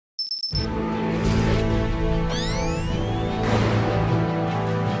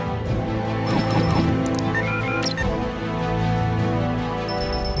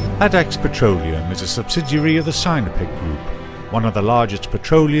Addax Petroleum is a subsidiary of the Sinopec Group, one of the largest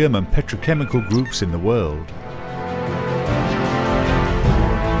petroleum and petrochemical groups in the world.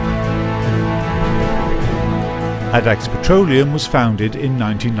 Addax Petroleum was founded in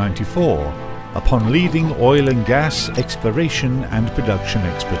 1994 upon leading oil and gas exploration and production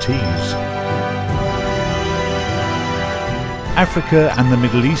expertise. Africa and the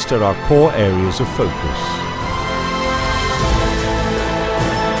Middle East are our core areas of focus.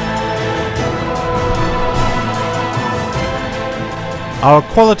 Our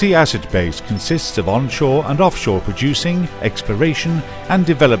quality asset base consists of onshore and offshore producing, exploration and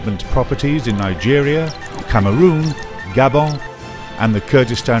development properties in Nigeria, Cameroon, Gabon and the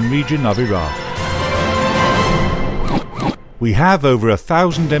Kurdistan region of Iraq. We have over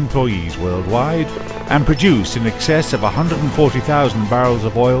 1,000 employees worldwide and produce in excess of 140,000 barrels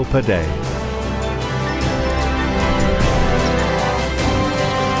of oil per day.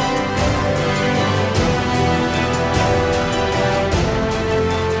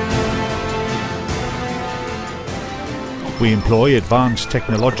 We employ advanced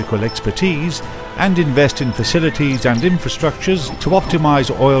technological expertise and invest in facilities and infrastructures to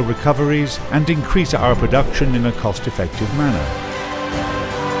optimize oil recoveries and increase our production in a cost-effective manner.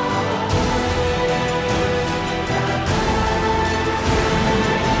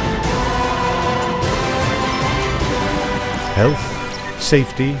 Health,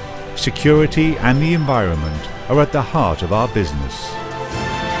 safety, security and the environment are at the heart of our business.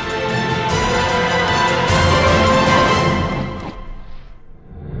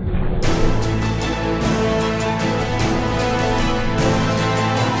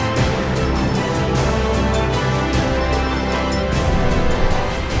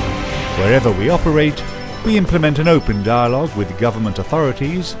 Wherever we operate, we implement an open dialogue with government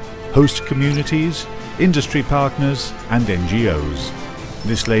authorities, host communities, industry partners and NGOs.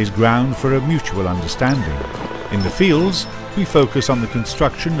 This lays ground for a mutual understanding. In the fields, we focus on the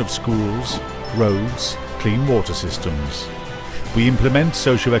construction of schools, roads, clean water systems. We implement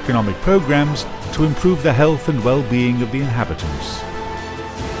socio-economic programs to improve the health and well-being of the inhabitants.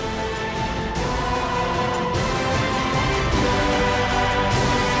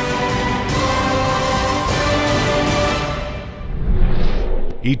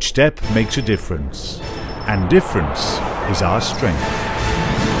 Each step makes a difference, and difference is our strength.